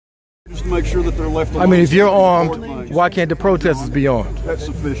to make sure that they're left alone. I mean, if you're armed, why can't the protesters be armed? That's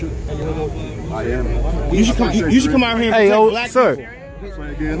sufficient. I am. You should come out here and protect black sir.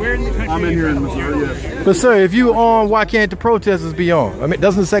 people. Where in the country? I'm in here in Missouri, yes. But sir, if you armed, why can't the protesters be armed? I mean,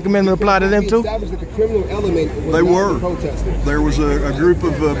 doesn't the Second Amendment apply to them too? They were. There was a group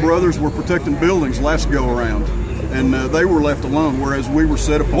of brothers were protecting buildings last go around, and they were left alone, whereas we were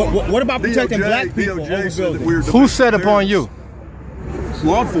set upon. What about protecting black people? DOJ said that we were Who set upon you?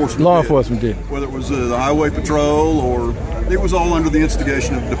 Law enforcement. Law enforcement did. Whether it was the highway patrol or it was all under the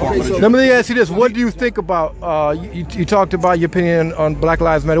instigation of the Department of Justice. Let me ask you this: what do you think about? You talked about your opinion on Black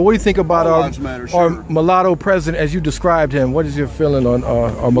Lives Matter. What do you think about our mulatto president, as you described him? What is your feeling on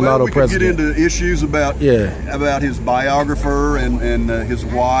our mulatto president? We could get into issues about his biographer and his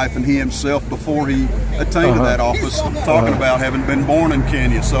wife and he himself before he attained to that office, talking about having been born in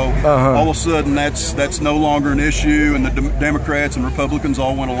Kenya. So all of a sudden, that's no longer an issue, and the Democrats and Republicans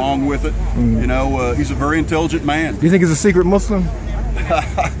all went along with it. You know, he's a very intelligent man. Do you think he's a secret Muslim?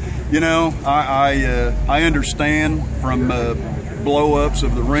 You know, I understand from blow-ups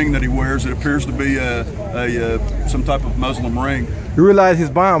of the ring that he wears, it appears to be some type of Muslim ring. You realize he's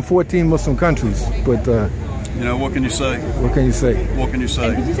bombed 14 Muslim countries, but you know, what can you say? What can you say? What can you say?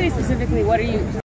 And could you say specifically what are you